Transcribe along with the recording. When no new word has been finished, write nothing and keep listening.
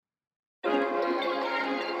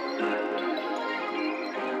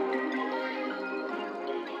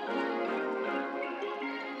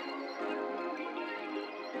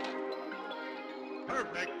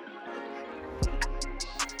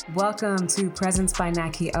Welcome to Presence by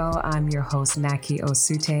Naki O. I'm your host, Naki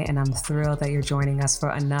Osute, and I'm thrilled that you're joining us for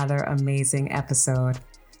another amazing episode.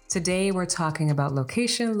 Today, we're talking about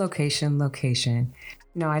location.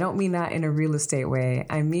 No, I don't mean that in a real estate way.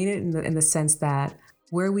 I mean it in the sense that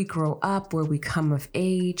where we grow up, where we come of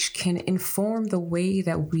age, can inform the way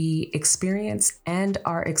that we experience and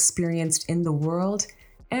are experienced in the world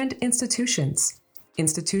and institutions.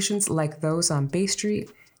 Institutions like those on Bay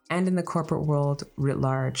Street and in the corporate world writ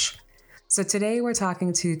large. So today we're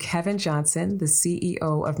talking to Kevin Johnson, the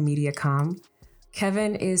CEO of Mediacom.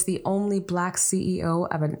 Kevin is the only Black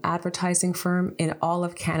CEO of an advertising firm in all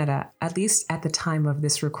of Canada, at least at the time of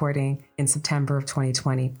this recording in September of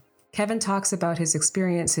 2020. Kevin talks about his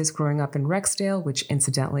experiences growing up in Rexdale, which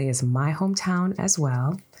incidentally is my hometown as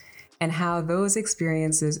well, and how those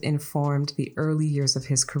experiences informed the early years of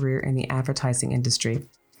his career in the advertising industry.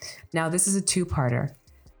 Now, this is a two-parter.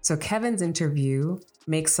 So Kevin's interview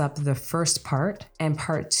makes up the first part, and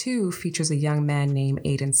part two features a young man named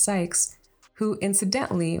Aiden Sykes, who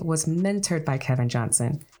incidentally was mentored by Kevin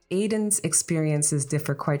Johnson. Aiden's experiences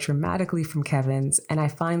differ quite dramatically from Kevin's, and I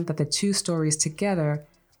find that the two stories together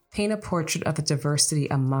paint a portrait of the diversity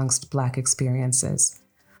amongst Black experiences.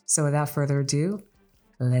 So without further ado,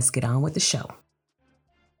 let's get on with the show.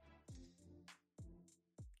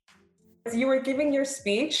 You were giving your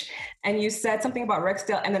speech and you said something about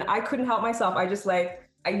Rexdale, and then I couldn't help myself. I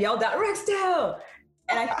yelled out Rexdale.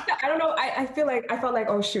 And I don't know. I felt like,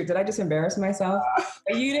 oh shoot, did I just embarrass myself?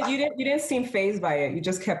 But you didn't seem fazed by it. You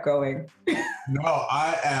just kept going. No,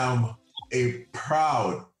 I am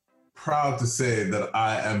proud to say that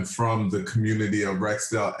I am from the community of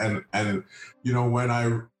Rexdale. And you know, when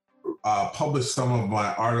I published some of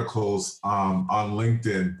my articles on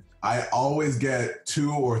LinkedIn, I always get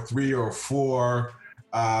 2 or 3 or 4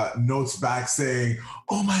 notes back saying,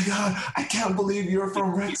 oh my God, I can't believe you're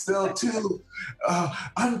from Rexdale too.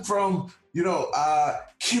 I'm from,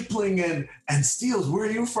 Kipling and Steeles. Where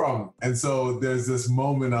are you from? And so there's this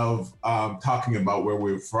moment of talking about where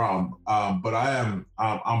we're from. But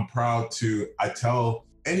I'm proud I tell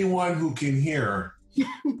anyone who can hear,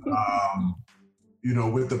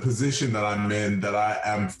 with the position that I'm in, that I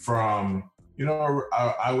am from,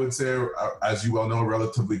 I would say, as you well know, a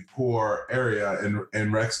relatively poor area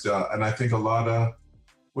in Rexdale. And I think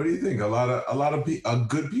what do you think? A lot of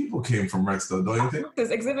good people came from Rexdale, don't you think?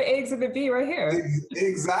 There's Exhibit A, Exhibit B right here.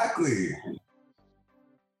 Exactly.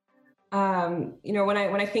 When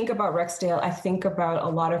I think about Rexdale, I think about a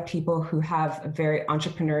lot of people who have a very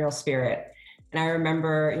entrepreneurial spirit. And I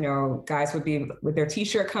remember, guys would be with their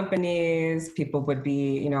t-shirt companies, people would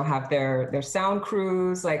be, have their sound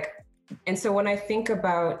crews, and so when I think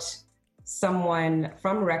about someone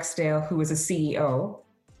from Rexdale who is a CEO,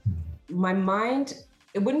 my mind,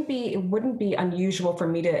 it wouldn't be unusual for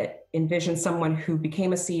me to envision someone who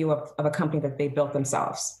became a CEO of a company that they built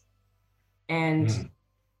themselves. And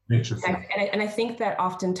I think that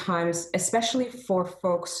oftentimes, especially for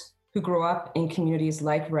folks who grow up in communities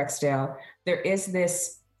like Rexdale, there is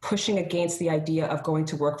this pushing against the idea of going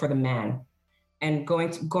to work for the man. And going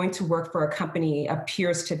to work for a company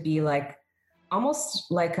appears to be almost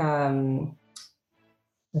like selling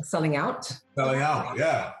out. Selling out,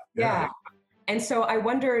 yeah. And so I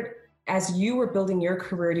wondered, as you were building your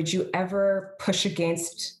career, did you ever push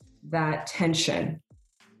against that tension?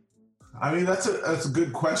 I mean, that's a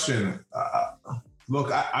good question.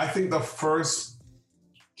 Look, I think the first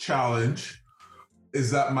challenge is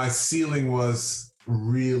that my ceiling was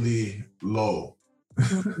really low.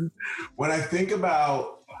 When I think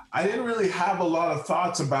about, I didn't really have a lot of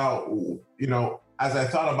thoughts about, as I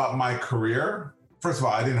thought about my career. First of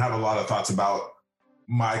all, I didn't have a lot of thoughts about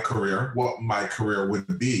my career, what my career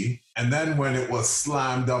would be. And then when it was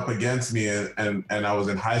slammed up against me and I was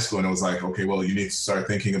in high school and it was like, okay, well, you need to start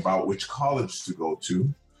thinking about which college to go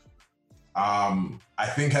to. I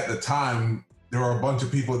think at the time, there were a bunch of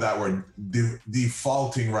people that were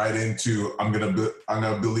defaulting right into, I'm gonna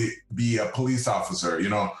be a police officer.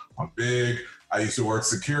 I'm big. I used to work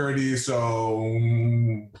security, so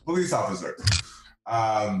police officer.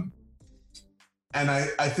 And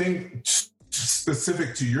I think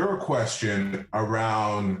specific to your question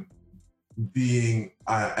around being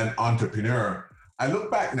an entrepreneur, I look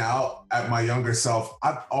back now at my younger self.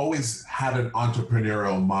 I've always had an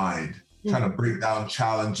entrepreneurial mind, trying to break down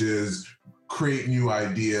challenges, create new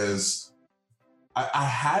ideas. I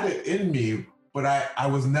had it in me, but I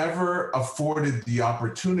was never afforded the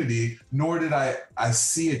opportunity, nor did I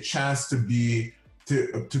see a chance to be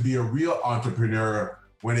a real entrepreneur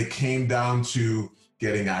when it came down to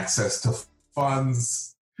getting access to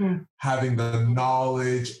funds, having the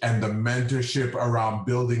knowledge and the mentorship around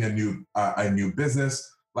building a new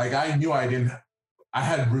business. Like I knew I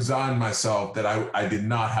had resigned myself that I did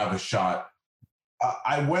not have a shot.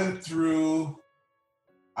 I went through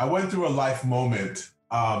a life moment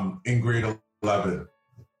in grade 11.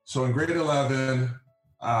 So in grade 11,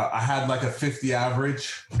 I had like a 50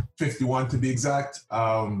 average, 51 to be exact,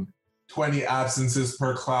 20 absences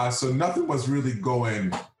per class. So nothing was really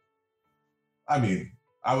going. I mean,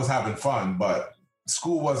 I was having fun, but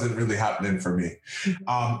school wasn't really happening for me.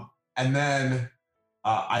 And then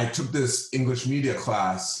I took this English media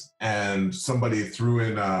class, and somebody threw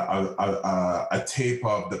in a tape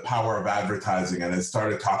of The Power of Advertising, and it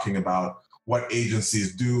started talking about what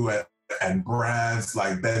agencies do and brands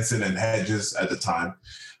like Benson and Hedges at the time,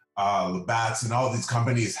 Labatt's and all these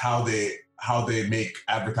companies, how they make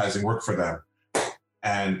advertising work for them.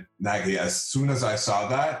 And Naggy, as soon as I saw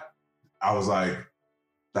that, I was like,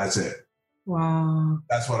 that's it. Wow.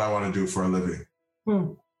 That's what I want to do for a living.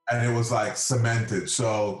 And it was like cemented.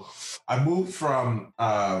 So I moved from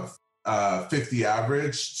 50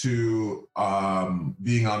 average to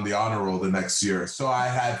being on the honor roll the next year. So I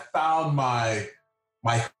had found my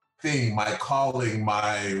thing, my calling,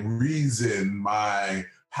 my reason, my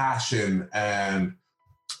passion, and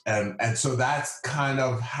so that's kind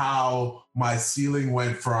of how my ceiling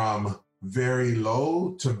went from very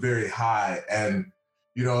low to very high. And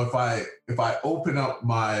you know, if I open up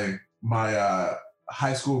my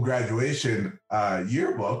high school graduation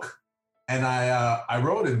yearbook, and I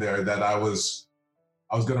wrote in there that I was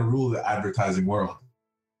going to rule the advertising world,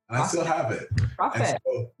 and I still have it. Profit. And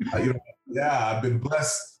so, you know, yeah, I've been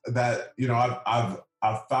blessed that, you know,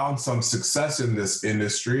 I've found some success in this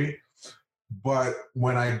industry. But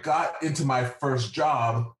when I got into my first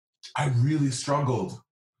job, I really struggled.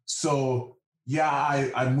 So yeah,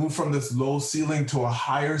 I moved from this low ceiling to a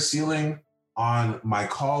higher ceiling on my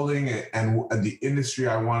calling and the industry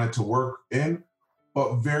I wanted to work in.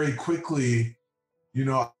 But very quickly, you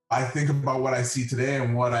know, I think about what I see today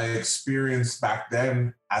and what I experienced back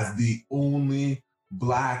then as the only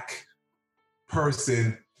Black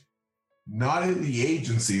person, not in the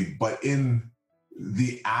agency, but in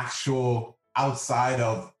the actual outside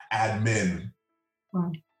of admin.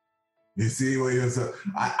 Wow. You see what you're saying?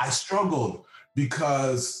 I struggled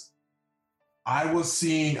because I was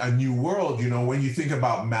seeing a new world. You know, when you think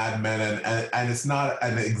about Mad Men, and it's not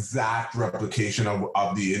an exact replication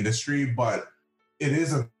of the industry, but it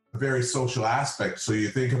is a very social aspect. So you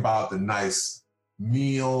think about the nice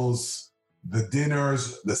meals, the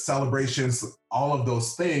dinners, the celebrations, all of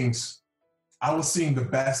those things. I was seeing the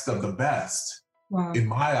best of the best. Wow. In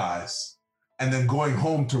my eyes. And then going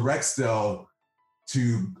home to Rexdale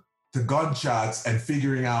to gunshots and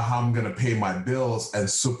figuring out how I'm going to pay my bills and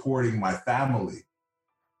supporting my family.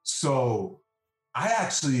 So I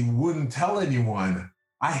actually wouldn't tell anyone.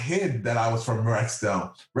 I hid that I was from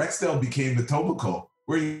Rexdale. Rexdale became Etobicoke.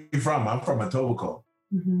 Where are you from? I'm from Etobicoke.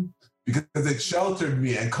 Mm-hmm. Because it sheltered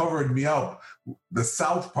me and covered me up. The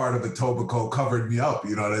south part of Etobicoke covered me up,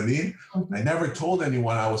 you know what I mean? Mm-hmm. I never told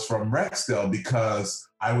anyone I was from Rexdale because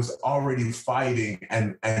I was already fighting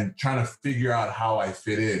and trying to figure out how I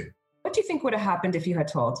fit in. What do you think would have happened if you had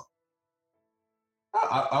told?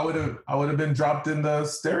 I would have been dropped in the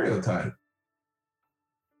stereotype.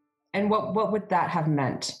 And what would that have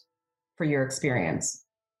meant for your experience?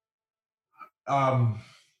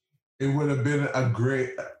 It would have been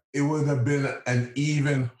an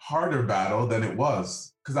even harder battle than it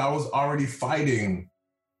was, because I was already fighting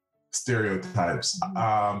stereotypes.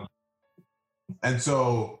 And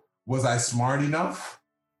so was I smart enough?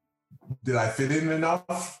 Did I fit in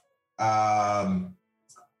enough?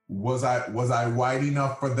 Was I white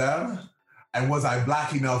enough for them? And was I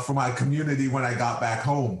Black enough for my community when I got back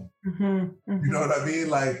home? Mm-hmm, mm-hmm. You know what I mean?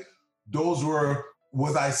 Like,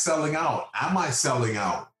 was I selling out? Am I selling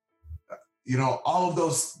out? You know, all of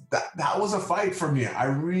those, that was a fight for me. I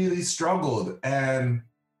really struggled. And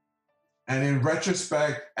in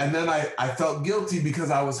retrospect, and then I felt guilty because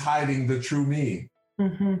I was hiding the true me.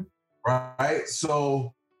 Mm-hmm. Right?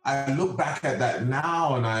 So I look back at that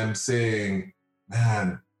now and I'm saying,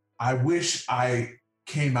 man, I wish I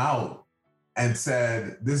came out and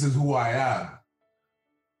said, this is who I am.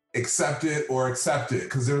 Accept it or accept it,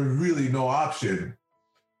 because there's really no option.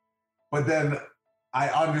 But then I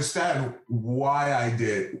understand why I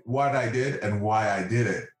did what I did and why I did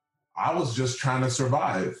it. I was just trying to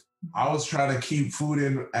survive. I was trying to keep food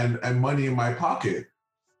in and money in my pocket.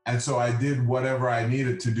 And so I did whatever I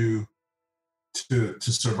needed to do to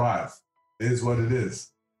survive. It is what it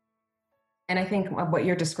is. And I think what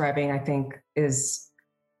you're describing, I think, is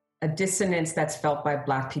a dissonance that's felt by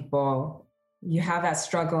Black people. You have that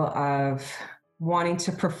struggle of wanting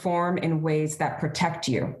to perform in ways that protect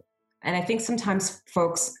you. And I think sometimes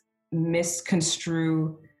folks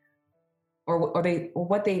misconstrue or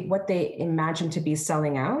what they imagine to be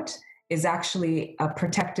selling out is actually a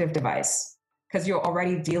protective device, because you're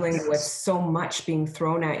already dealing with so much being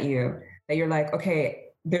thrown at you that you're like, okay,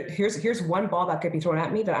 here's one ball that could be thrown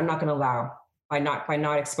at me that I'm not going to allow by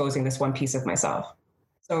not exposing this one piece of myself.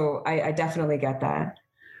 So I definitely get that.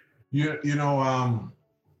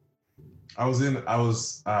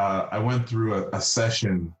 I went through a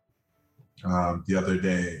session the other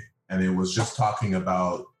day, and it was just talking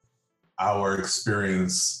about our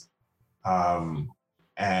experience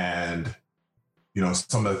and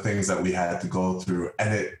some of the things that we had to go through,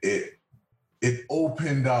 and it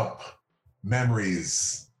opened up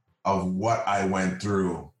memories of what I went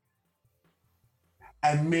through.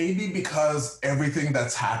 And maybe because everything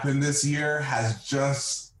that's happened this year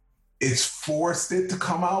it's forced it to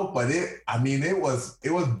come out, but it was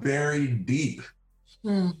buried deep.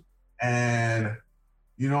 And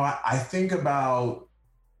I think about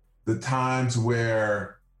the times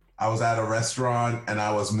where I was at a restaurant and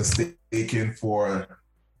I was mistaken for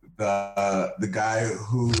the guy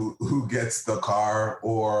who gets the car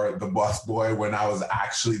or the busboy when I was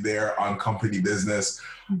actually there on company business.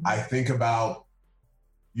 I think about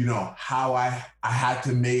how I had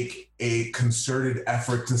to make a concerted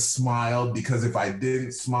effort to smile, because if I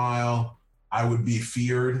didn't smile, I would be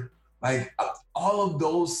feared. Like, all of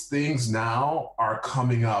those things now are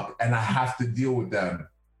coming up, and I have to deal with them.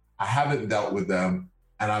 I haven't dealt with them,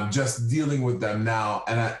 and I'm just dealing with them now.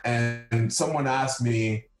 And someone asked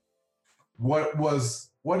me, what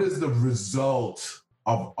is the result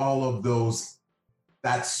of all of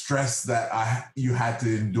that stress that you had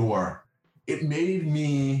to endure? It made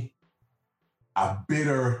me a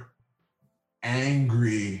bitter,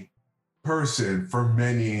 angry person for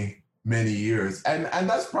many, many years. And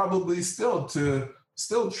that's probably still true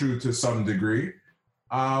to some degree.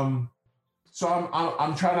 So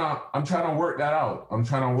I'm trying to work that out. I'm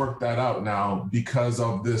trying to work that out now because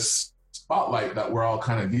of this spotlight that we're all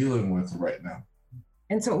kind of dealing with right now.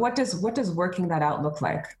 And so what does working that out look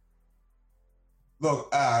like? Look,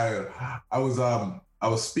 I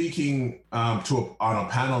was speaking on a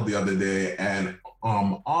panel the other day, and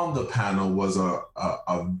on the panel was a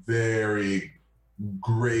very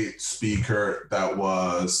great speaker that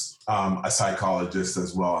was a psychologist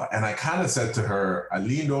as well. And I kind of said to her, I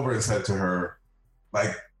leaned over and said to her,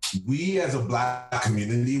 like, we as a Black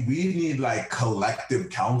community, we need like collective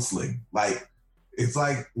counseling. Like, it's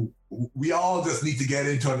like we all just need to get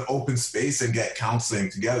into an open space and get counseling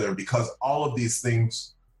together, because all of these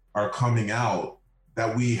things are coming out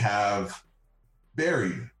that we have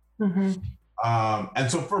buried. Mm-hmm.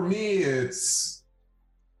 And so for me, it's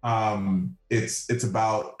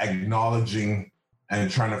about acknowledging and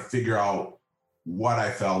trying to figure out what I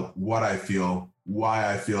felt, what I feel,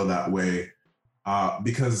 why I feel that way.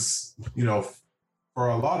 Because, for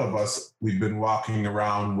a lot of us, we've been walking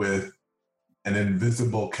around with an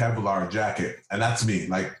invisible Kevlar jacket. And that's me.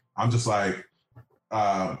 Like, I'm just like,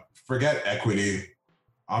 forget equity.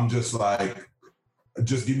 I'm just like,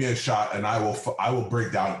 just give me a shot and I will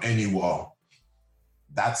break down any wall.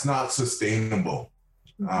 That's not sustainable.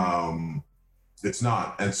 Mm-hmm. It's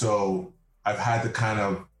not. And so I've had to kind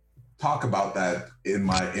of talk about that in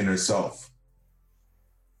my inner self.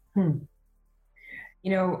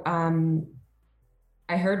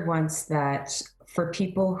 I heard once that for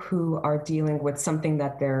people who are dealing with something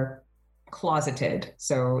that they're closeted,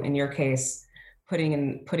 so in your case,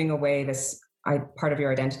 putting away this part of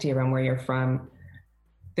your identity around where you're from,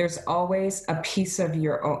 there's always a piece of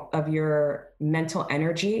your mental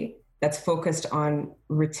energy that's focused on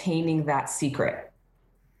retaining that secret.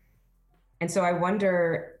 And so I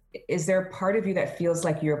wonder, is there a part of you that feels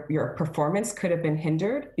like your performance could have been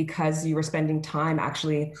hindered because you were spending time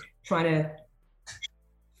actually trying to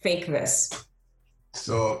fake this?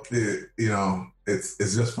 So, it's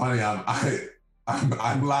just funny.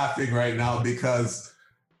 I'm laughing right now because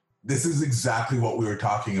this is exactly what we were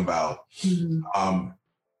talking about. Mm-hmm.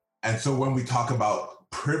 And so when we talk about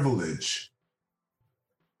privilege,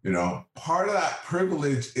 part of that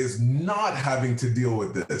privilege is not having to deal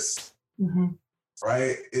with this, mm-hmm.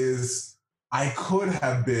 right? Is I could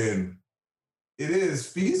have been, it is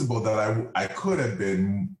feasible that I could have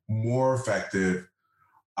been more effective,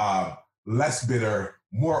 less bitter,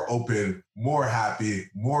 more open, more happy,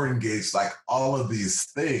 more engaged, like all of these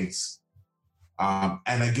things.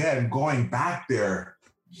 And again, going back there,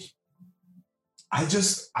 I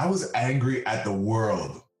was angry at the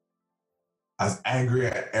world. I was angry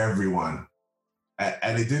at everyone.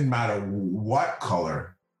 And it didn't matter what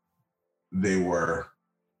color they were.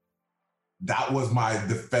 That was my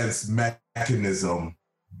defense mechanism,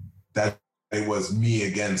 that it was me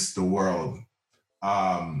against the world.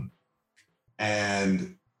 And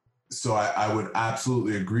so I would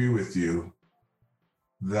absolutely agree with you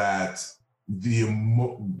that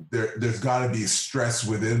there's got to be stress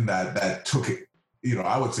within that took it.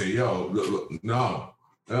 I would say, no.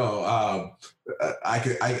 I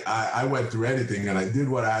went through anything and I did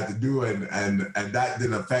what I had to do, and that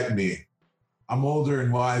didn't affect me. I'm older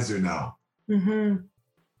and wiser now. Mm-hmm.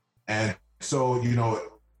 And so,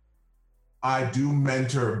 I do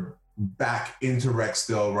mentor back into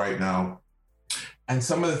Rexdale right now. And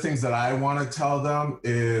some of the things that I want to tell them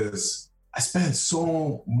is I spent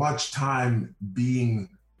so much time being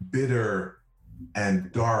bitter and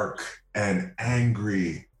dark and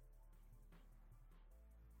angry.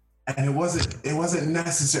 And it wasn't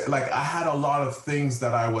necessary. Like, I had a lot of things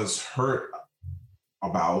that I was hurt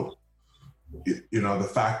about.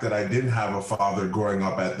 The fact that I didn't have a father growing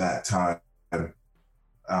up at that time,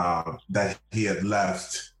 that he had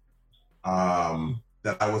left,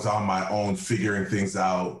 that I was on my own figuring things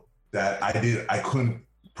out, that I couldn't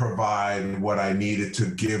provide what I needed to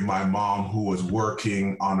give my mom, who was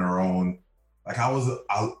working on her own. Like, I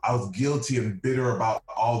was guilty and bitter about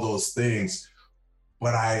all those things,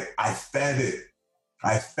 but I fed it.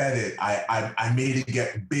 I made it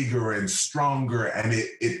get bigger and stronger, and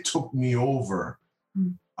it took me over.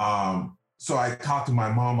 So I talked to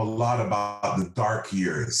my mom a lot about the dark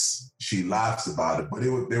years. She laughs about it, but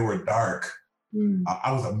they were dark.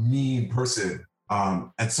 I was a mean person,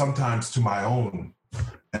 and sometimes to my own.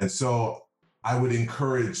 And so I would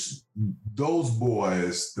encourage those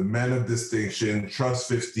boys, the men of distinction, Trust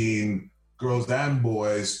 15, girls and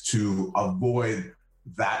boys, to avoid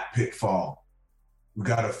that pitfall. We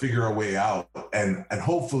got to figure a way out. And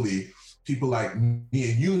hopefully people like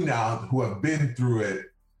me and you now, who have been through it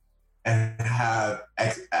and have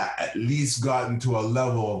at least gotten to a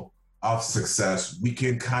level of success, we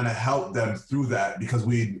can kind of help them through that, because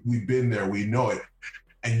we've been there, we know it.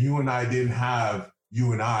 And you and I didn't have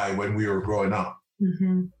you and I when we were growing up.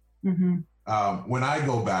 Mm-hmm. Mm-hmm. When I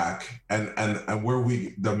go back and where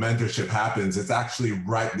the mentorship happens, it's actually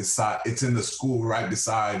it's in the school right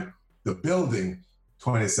beside the building,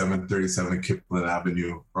 2737 Kipling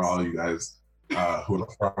Avenue, for all you guys who are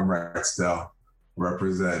from Rexdale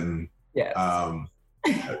representing. Yes. When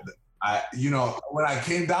I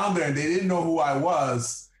came down there and they didn't know who I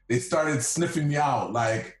was, they started sniffing me out.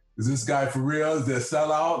 Like, is this guy for real? Is he a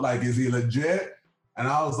sellout? Like, is he legit? And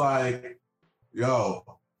I was like, yo,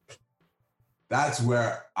 that's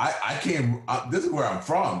where I came. This is where I'm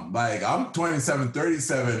from. Like, I'm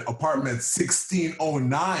 2737, apartment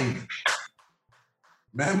 1609.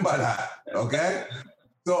 Remember that, okay?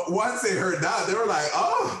 So once they heard that, they were like,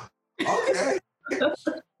 oh, okay.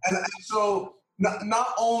 and so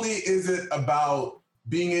not only is it about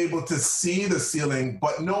being able to see the ceiling,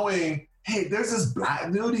 but knowing, hey, there's this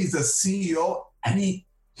black dude, he's a CEO, and he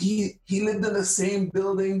lived in the same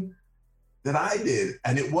building that I did.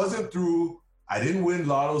 And it wasn't I didn't win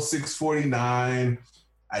Lotto 649.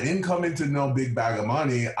 I didn't come into no big bag of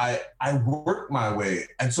money. I worked my way.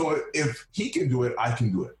 And so if he can do it, I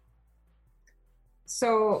can do it.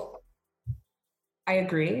 So I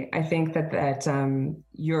agree. I think that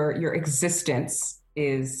your existence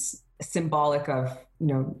is symbolic of,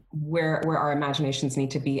 where our imaginations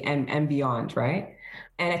need to be and beyond, right?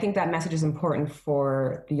 And I think that message is important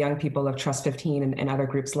for the young people of Trust 15 and other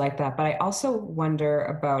groups like that. But I also wonder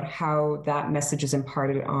about how that message is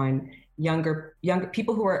imparted on younger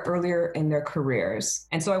people who are earlier in their careers.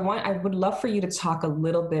 And so I would love for you to talk a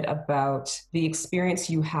little bit about the experience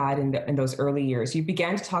you had in those early years. You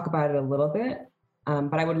began to talk about it a little bit,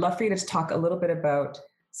 but I would love for you to talk a little bit about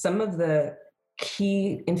some of the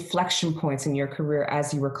key inflection points in your career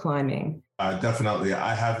as you were climbing. Definitely.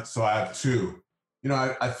 I have two.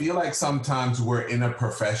 I feel like sometimes we're in a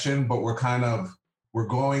profession, but we're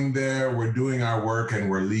going there, we're doing our work, and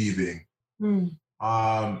we're leaving. And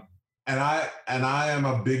I am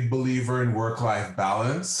a big believer in work-life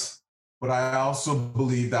balance, but I also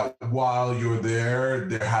believe that while you're there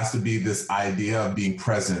has to be this idea of being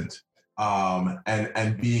present,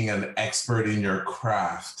 and being an expert in your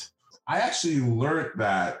craft. I actually learned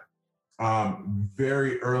that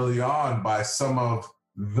very early on by some of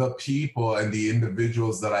the people and the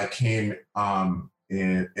individuals that I came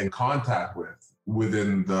in contact with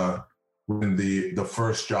within the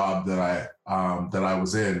first job that I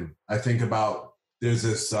was in. I think about, there's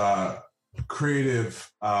this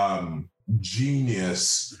creative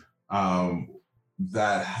genius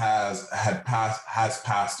that has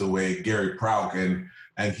passed away, Gary Prouk,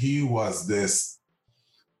 and he was this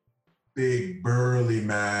big burly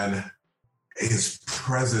man. His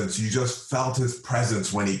presence, you just felt his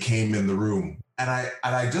presence when he came in the room, and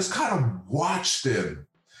I just kind of watched him,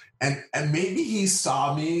 and maybe he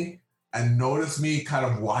saw me and noticed me kind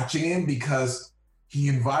of watching him because he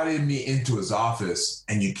invited me into his office,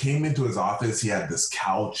 and you came into his office, he had this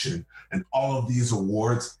couch and all of these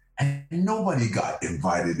awards, and nobody got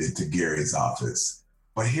invited into Gary's office.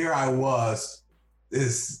 But here I was,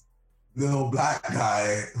 this little black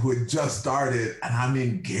guy who had just started, and I'm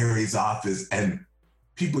in Gary's office, and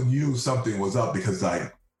people knew something was up because,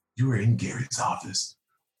 like, you were in Gary's office.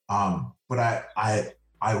 But I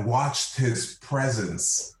watched his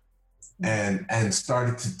presence and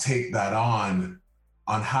started to take that on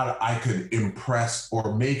how I could impress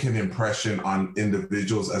or make an impression on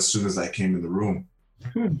individuals as soon as I came in the room.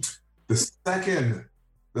 The second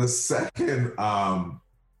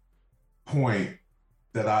point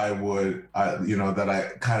that I would, that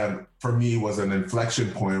I kind of, for me, was an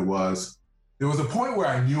inflection point was, there was a point where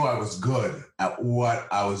I knew I was good at what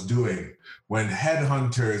I was doing when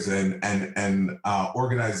headhunters and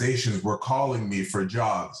organizations were calling me for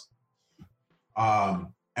jobs. And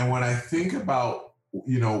when I think about,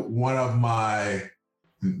 one of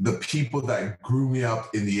the people that grew me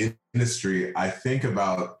up in the industry, I think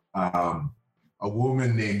about a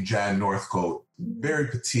woman named Jan Northcote, very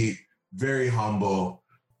petite, very humble,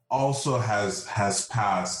 also has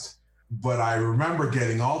passed. But I remember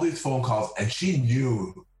getting all these phone calls, and she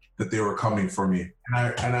knew that they were coming for me.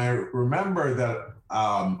 And I remember that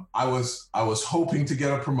I was hoping to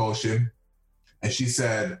get a promotion, and she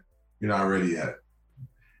said, "You're not ready yet."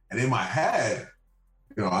 And in my head,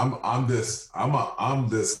 I'm this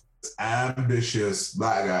ambitious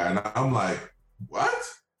black guy, and I'm like, what?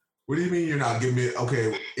 What do you mean you're not giving me?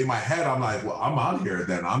 Okay, in my head, I'm like, well, I'm out here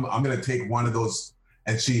then. I'm gonna take one of those.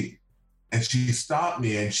 And she stopped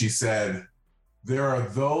me and she said, there are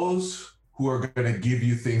those who are gonna give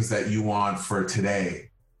you things that you want for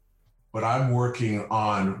today, but I'm working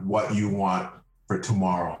on what you want for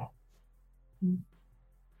tomorrow.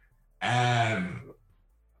 And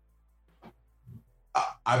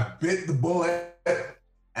I bit the bullet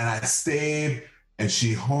and I stayed, and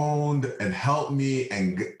she honed and helped me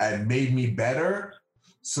and made me better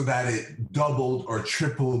so that it doubled or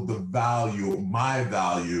tripled the value, my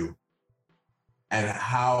value, and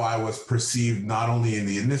how I was perceived not only in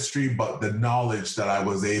the industry, but the knowledge that I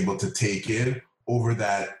was able to take in over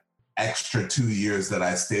that extra 2 years that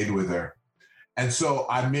I stayed with her. And so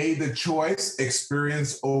I made the choice,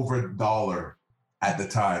 experience over dollar at the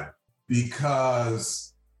time, because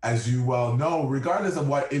as you well know, regardless of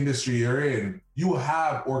what industry you're in, you will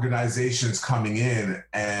have organizations coming in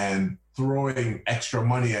and throwing extra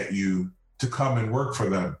money at you to come and work for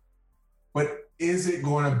them. But is it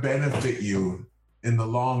going to benefit you in the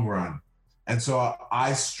long run? And so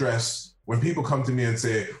I stress when people come to me and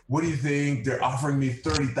say, what do you think? They're offering me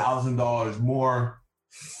 $30,000 more.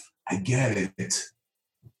 I get it.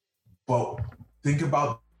 But think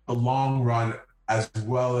about the long run as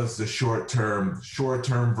well as the short term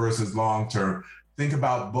versus long term. Think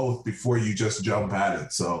about both before you just jump at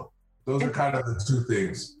it. So those are kind of the two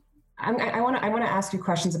things. I want to ask you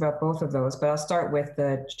questions about both of those, but I'll start with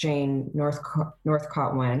the Jane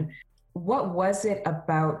Northcott one. What was it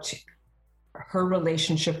about her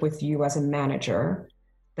relationship with you as a manager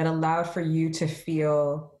that allowed for you to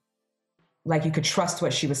feel like you could trust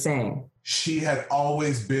what she was saying? She had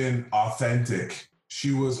always been authentic.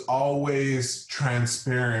 She was always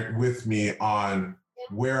transparent with me on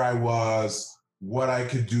where I was, what I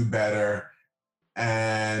could do better.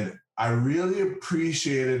 And I really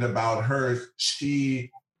appreciated about her, she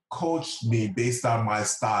coached me based on my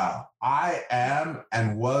style. I am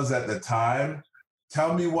and was at the time,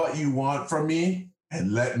 tell me what you want from me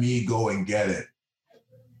and let me go and get it.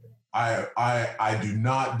 I do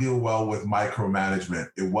not deal well with micromanagement.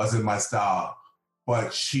 It wasn't my style.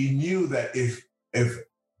 But she knew that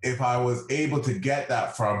if I was able to get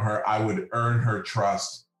that from her, I would earn her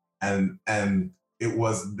trust. And it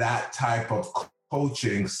was that type of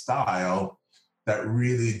coaching style that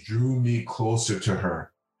really drew me closer to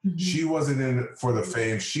her. Mm-hmm. She wasn't in it for the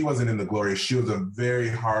fame. She wasn't in the glory. She was a very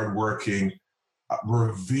hardworking,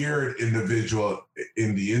 revered individual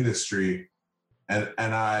in the industry. And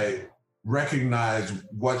I recognized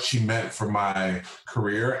what she meant for my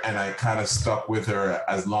career, and I kind of stuck with her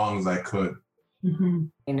as long as I could. Mm-hmm.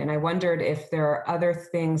 And I wondered if there are other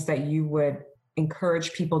things that you would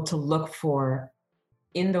encourage people to look for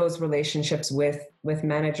in those relationships with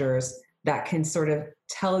managers that can sort of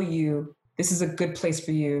tell you this is a good place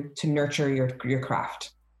for you to nurture your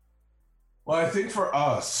craft? Well, I think for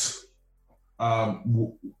us,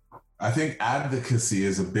 I think advocacy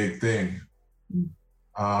is a big thing.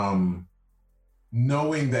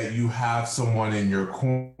 Knowing that you have someone in your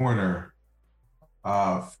corner,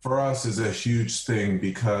 for us is a huge thing,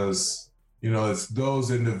 because, it's those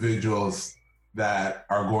individuals that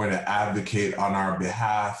are going to advocate on our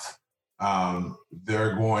behalf.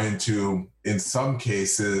 They're going to, in some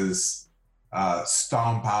cases,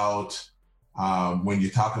 stomp out, when you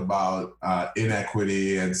talk about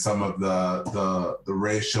inequity and some of the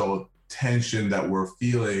racial tension that we're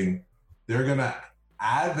feeling. They're going to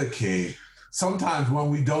advocate sometimes when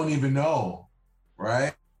we don't even know,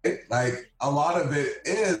 right? Like, a lot of it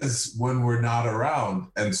is when we're not around.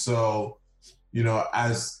 And so,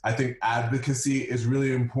 as I think advocacy is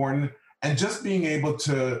really important, and just being able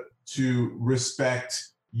to respect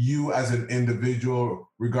you as an individual,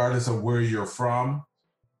 regardless of where you're from,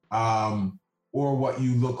 or what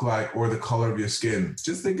you look like, or the color of your skin.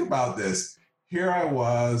 Just think about this. Here I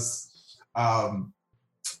was,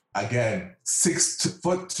 again,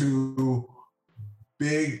 6'2",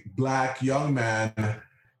 big black young man,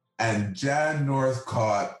 and Jan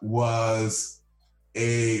Northcott was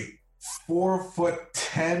a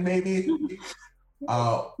 4'10", maybe,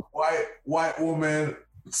 white woman,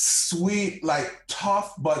 sweet, like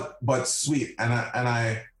tough, but sweet. And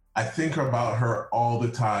I think about her all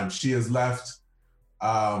the time. She has left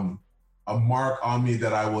a mark on me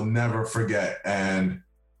that I will never forget. And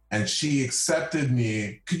she accepted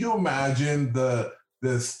me. Could you imagine the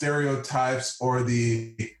stereotypes or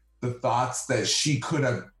the thoughts that she could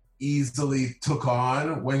have easily took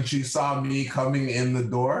on when she saw me coming in the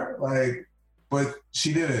door? But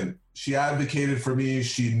she didn't. She advocated for me.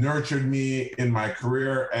 She nurtured me in my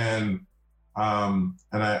career, and I'm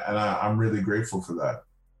really grateful for that.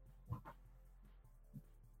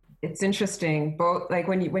 It's interesting, both, like,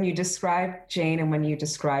 when you describe Jane and when you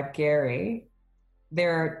describe Gary,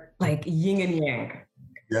 they're like yin and yang.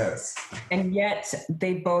 Yes. And yet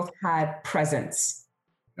they both had presence.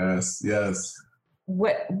 Yes.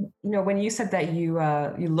 When you said that you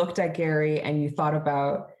looked at Gary and you thought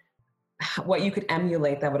about what you could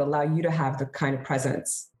emulate that would allow you to have the kind of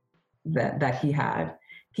presence that he had,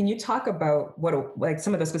 can you talk about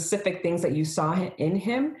some of the specific things that you saw in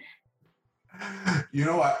him? You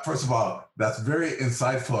know what? First of all, that's very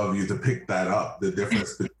insightful of you to pick that up, the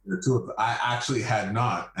difference between the two of them. I actually had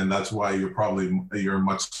not, and that's why you're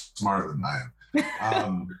much smarter than I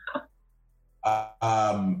am.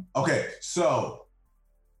 Okay, so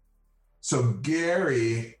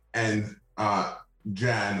Gary and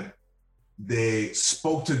Jan, they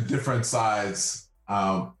spoke to different sides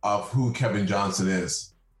of who Kevin Johnson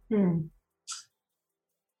is.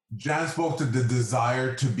 Jan spoke to the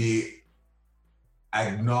desire to be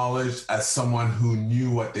acknowledged as someone who knew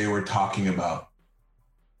what they were talking about,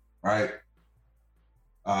 right?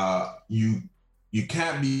 You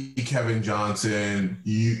can't be Kevin Johnson.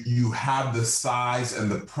 You have the size and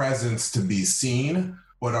the presence to be seen,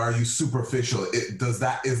 but are you superficial? Is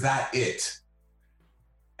that it?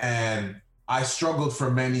 And I struggled for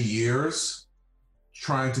many years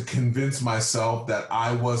trying to convince myself that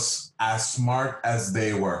I was as smart as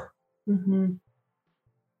they were. Mm-hmm.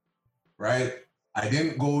 Right? I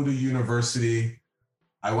didn't go to university.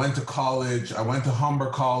 I went to college. I went to Humber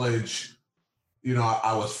College.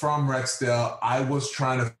 I was from Rexdale. I was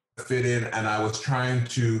trying to fit in, and I was trying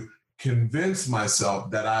to convince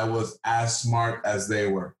myself that I was as smart as they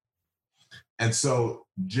were. And so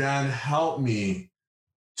Jan helped me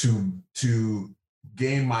to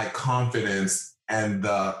gain my confidence and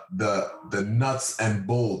the nuts and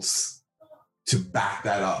bolts to back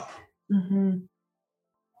that up. Mm-hmm.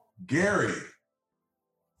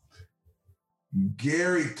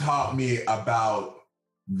 Gary taught me about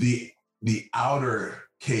the outer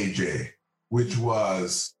KJ, which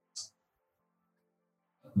was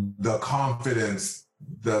the confidence,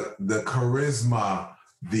 the charisma,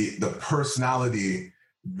 the personality,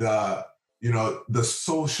 the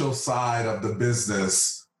social side of the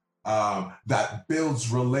business that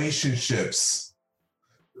builds relationships,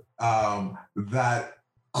 that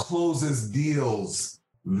closes deals,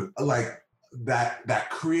 like that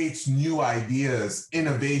creates new ideas,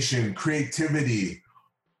 innovation, creativity,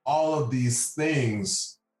 all of these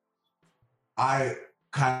things. I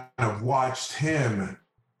kind of watched him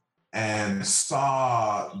and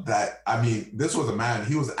saw that, this was a man,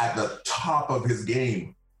 he was at the top of his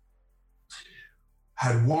game,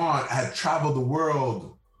 had traveled the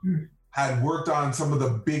world, had worked on some of the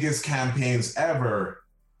biggest campaigns ever.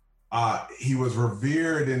 he was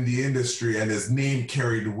revered in the industry and his name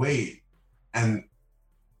carried weight. And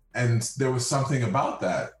there was something about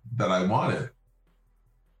that I wanted.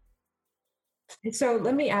 So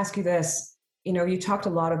let me ask you this. You talked a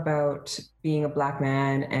lot about being a Black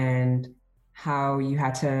man and how you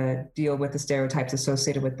had to deal with the stereotypes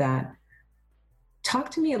associated with that.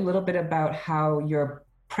 Talk to me a little bit about how your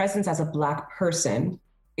presence as a Black person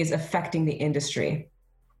is affecting the industry.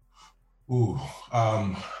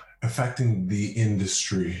 Affecting the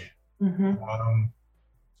industry. Mm-hmm.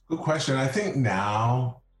 Good question. I think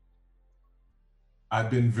now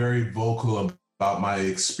I've been very vocal about my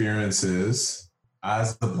experiences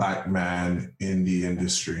as the Black man in the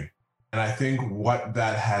industry. And I think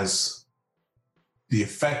the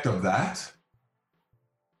effect of that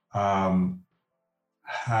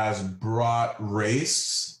has brought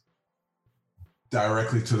race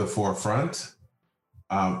directly to the forefront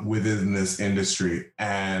within this industry.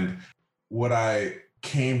 And what I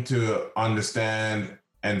came to understand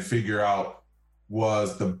and figure out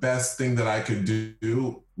was the best thing that I could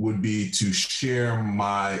do would be to share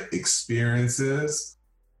my experiences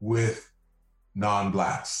with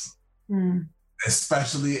non-Blacks,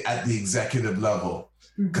 especially at the executive level.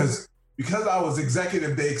 Because I was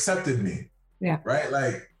executive, they accepted me. Yeah. Right?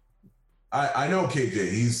 Like, I know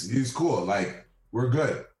KJ, he's cool. Like, we're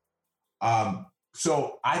good.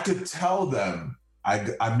 So I could tell them,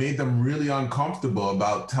 I made them really uncomfortable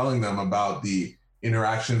about telling them about the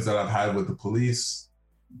interactions that I've had with the police.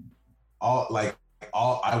 I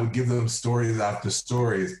would give them stories after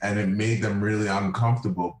stories, and it made them really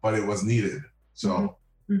uncomfortable, but it was needed. So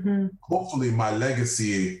hopefully my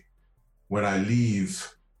legacy when I leave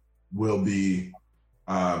will be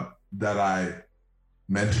that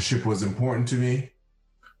mentorship was important to me.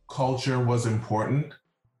 Culture was important.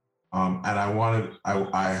 And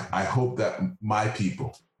I hope that my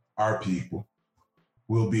people, our people,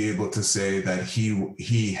 will be able to say that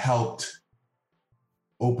he helped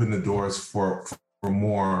open the doors for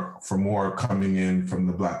more coming in from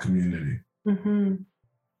the Black community. Mm-hmm.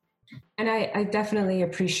 And I definitely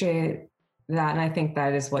appreciate that. And I think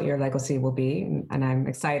that is what your legacy will be. And I'm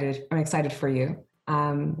excited for you.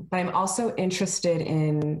 But I'm also interested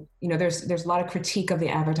in, there's a lot of critique of the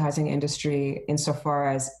advertising industry insofar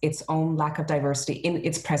as its own lack of diversity in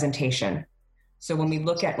its presentation. So when we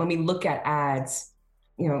look at ads,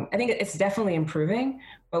 I think it's definitely improving,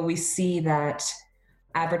 but we see that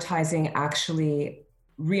advertising actually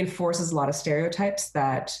reinforces a lot of stereotypes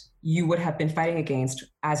that you would have been fighting against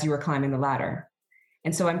as you were climbing the ladder.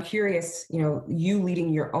 And so I'm curious, you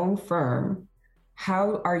leading your own firm,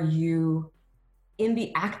 how are you in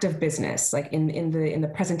the act of business, like in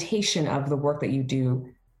the presentation of the work that you do,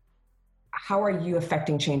 how are you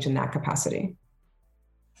affecting change in that capacity?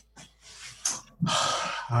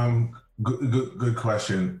 Good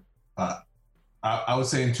question. I would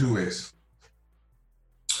say in two ways.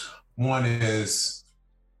 One is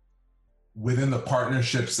within the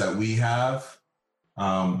partnerships that we have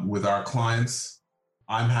with our clients,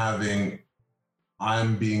 I'm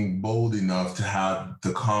being bold enough to have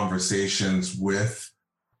the conversations with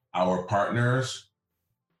our partners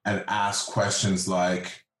and ask questions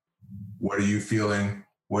like, what are you feeling?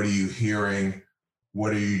 What are you hearing?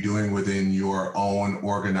 What are you doing within your own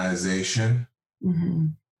organization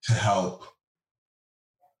to help?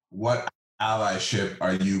 What allyship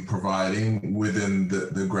are you providing within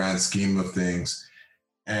the grand scheme of things,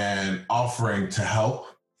 and offering to help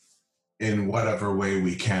in whatever way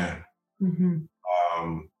we can?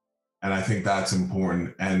 And I think that's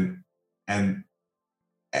important. And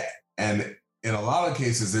in a lot of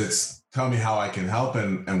cases, it's tell me how I can help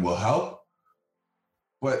and will help.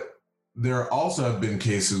 But there also have been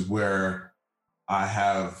cases where I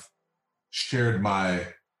have shared my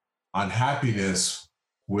unhappiness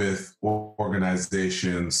with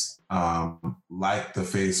organizations like the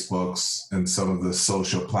Facebooks and some of the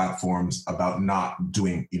social platforms about not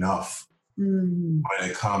doing enough when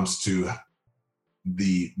it comes to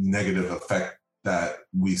the negative effect that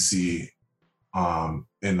we see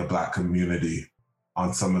in the Black community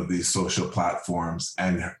on some of these social platforms,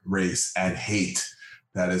 and race and hate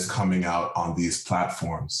that is coming out on these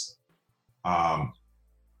platforms. And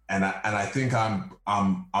I think I'm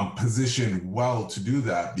positioned well to do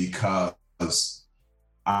that because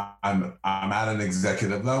I'm at an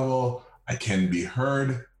executive level. I can be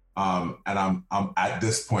heard, and I'm at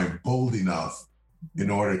this point bold enough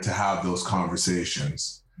in order to have those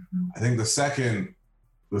conversations. I think the second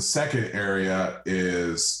area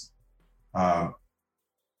is,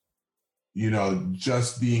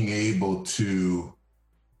 just being able to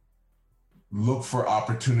look for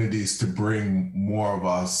opportunities to bring more of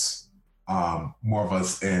us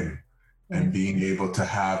in, and being able to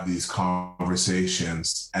have these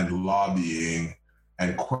conversations and lobbying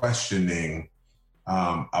and questioning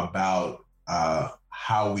about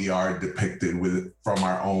how we are depicted from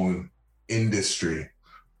our own industry.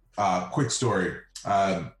 Quick story.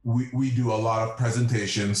 We do a lot of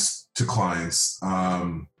presentations to clients,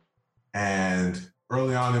 and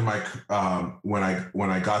early on in my when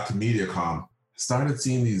I got to MediaCom, I started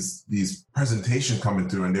seeing these presentations coming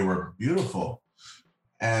through, and they were beautiful.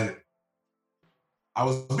 And I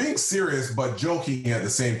was being serious but joking at the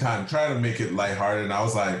same time, trying to make it lighthearted. And I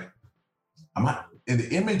was like, "Am I in the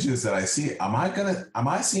images that I see? Am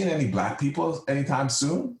I seeing any Black people anytime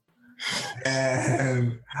soon?"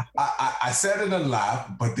 And I said it and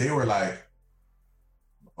laughed, but they were like,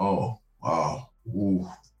 "Oh, wow, ooh,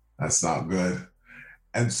 that's not good."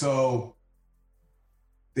 And so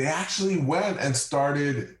they actually went and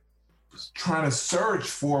started trying to search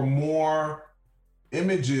for more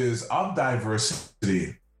images of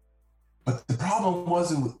diversity. But the problem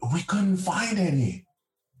was we couldn't find any.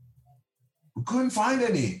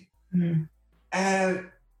 Mm. And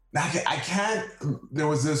I can't, there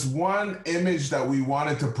was this one image that we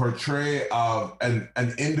wanted to portray of an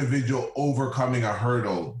individual overcoming a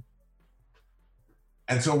hurdle.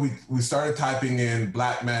 And so we started typing in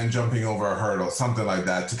Black man jumping over a hurdle, something like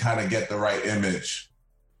that, to kind of get the right image.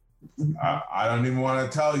 I don't even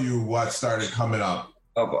want to tell you what started coming up.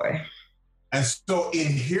 Oh boy. And so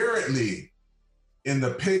inherently in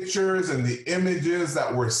the pictures and the images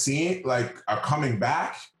that we're seeing, like, are coming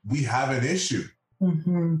back, we have an issue.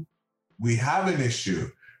 Mm-hmm. We have an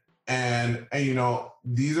issue. And, you know,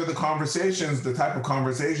 these are the conversations, the type of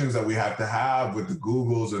conversations that we have to have with the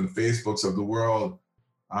Googles and Facebooks of the world,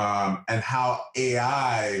 and how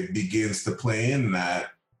AI begins to play in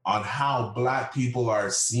that, on how Black people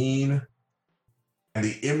are seen and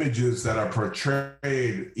the images that are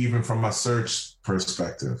portrayed, even from a search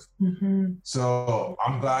perspective. Mm-hmm. So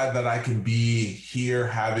I'm glad that I can be here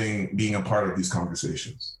being a part of these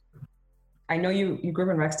conversations. I know you grew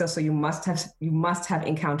up in Rexdale, so you must have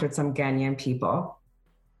encountered some Ghanaian people.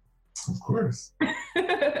 Of course.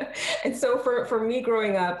 And so for me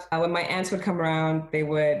growing up, when my aunts would come around, they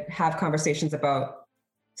would have conversations about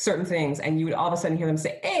certain things, and you would all of a sudden hear them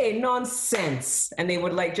say, "Hey, nonsense," and they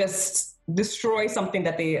would like just destroy something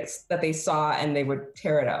that they saw, and they would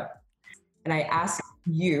tear it up. And I asked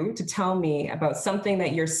you to tell me about something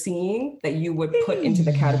that you're seeing that you would put into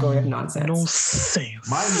the category of nonsense. Nonsense.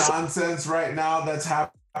 My nonsense right now that's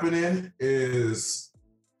happening is,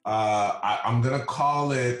 I'm going to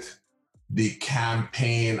call it the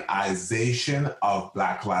campaignization of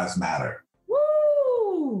Black Lives Matter.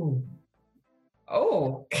 Woo!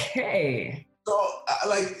 Okay. So,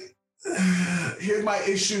 here's my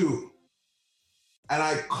issue. And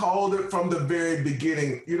I called it from the very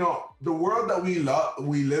beginning. You know, the world that we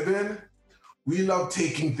live in, we love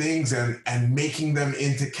taking things and making them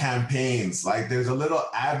into campaigns. Like, there's a little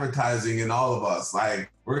advertising in all of us. Like,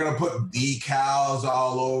 we're gonna put decals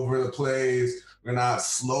all over the place. We're gonna have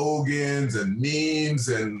slogans and memes,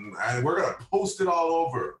 and we're gonna post it all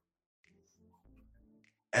over.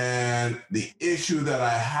 And the issue that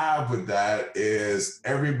I have with that is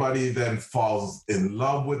everybody then falls in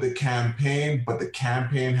love with the campaign, but the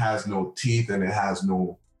campaign has no teeth and it has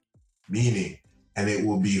no meaning, and it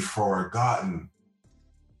will be forgotten.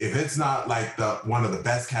 If it's not like one of the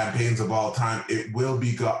best campaigns of all time, it will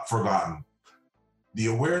be forgotten. The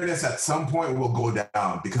awareness at some point will go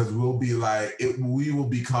down, because we will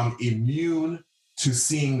become immune to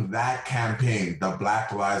seeing that campaign, the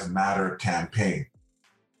Black Lives Matter campaign.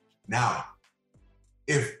 Now,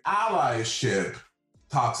 if allyship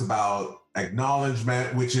talks about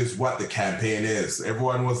acknowledgement, which is what the campaign is,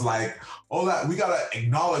 everyone was like, "Oh, we gotta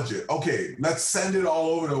acknowledge it. Okay, let's send it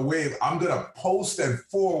all over the wave. I'm gonna post and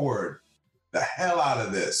forward the hell out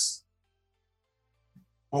of this."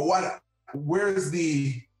 But where's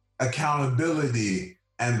the accountability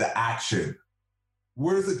and the action?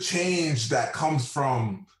 Where's the change that comes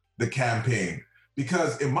from the campaign?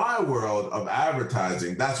 Because in my world of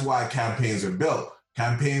advertising, that's why campaigns are built.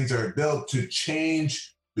 Campaigns are built to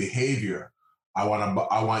change behavior. I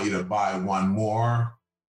want you to buy one more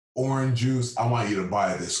orange juice. I want you to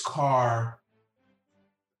buy this car.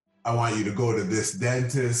 I want you to go to this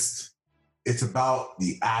dentist. It's about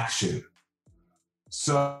the action.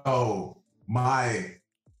 So my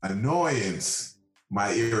annoyance,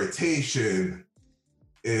 my irritation,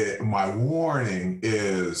 my warning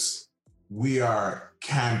is, we are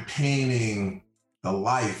campaigning the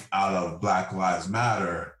life out of Black Lives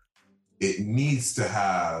Matter. It needs to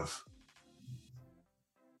have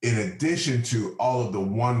in addition to all of the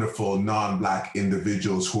wonderful non-Black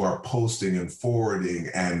individuals who are posting and forwarding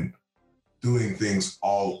and doing things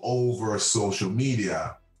all over social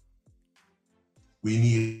media, we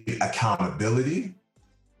need accountability.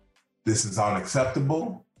 This is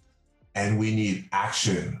unacceptable. And we need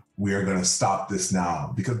action. We are going to stop this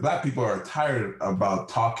now, because Black people are tired about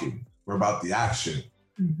talking. We're about the action.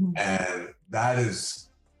 Mm-hmm. And that is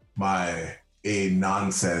my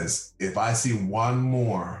nonsense. If I see one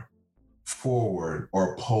more forward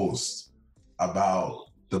or post about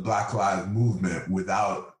the Black Lives Movement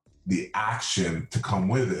without the action to come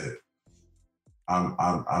with it,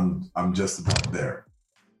 I'm just about there.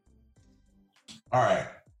 All right.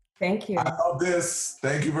 Thank you. I love this.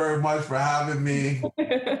 Thank you very much for having me.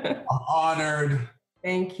 I'm honored.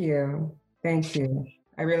 Thank you. Thank you.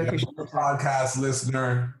 I really appreciate the podcast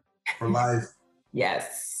listener for life.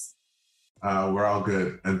 Yes. We're all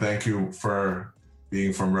good. And thank you for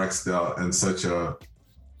being from Rexdale and such a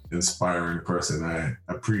inspiring person. I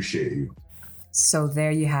appreciate you. So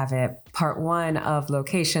there you have it. Part 1 of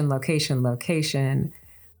Location, Location, Location.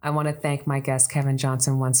 I want to thank my guest, Kevin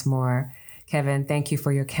Johnson, once more. Kevin, thank you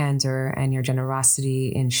for your candor and your generosity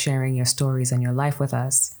in sharing your stories and your life with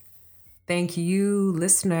us. Thank you,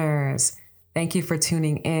 listeners. Thank you for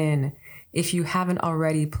tuning in. If you haven't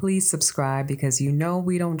already, please subscribe, because you know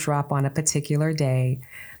we don't drop on a particular day.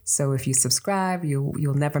 So if you subscribe,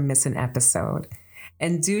 you'll never miss an episode.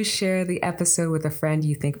 And do share the episode with a friend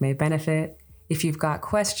you think may benefit. If you've got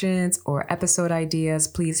questions or episode ideas,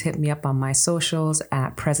 please hit me up on my socials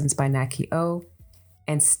at Presence by Naki O.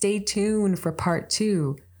 And stay tuned for part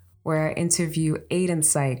 2, where I interview Aiden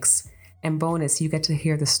Sykes. And bonus, you get to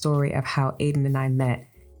hear the story of how Aiden and I met,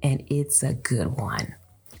 and it's a good one.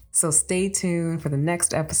 So stay tuned for the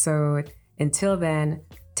next episode. Until then,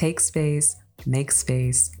 take space, make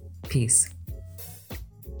space, peace.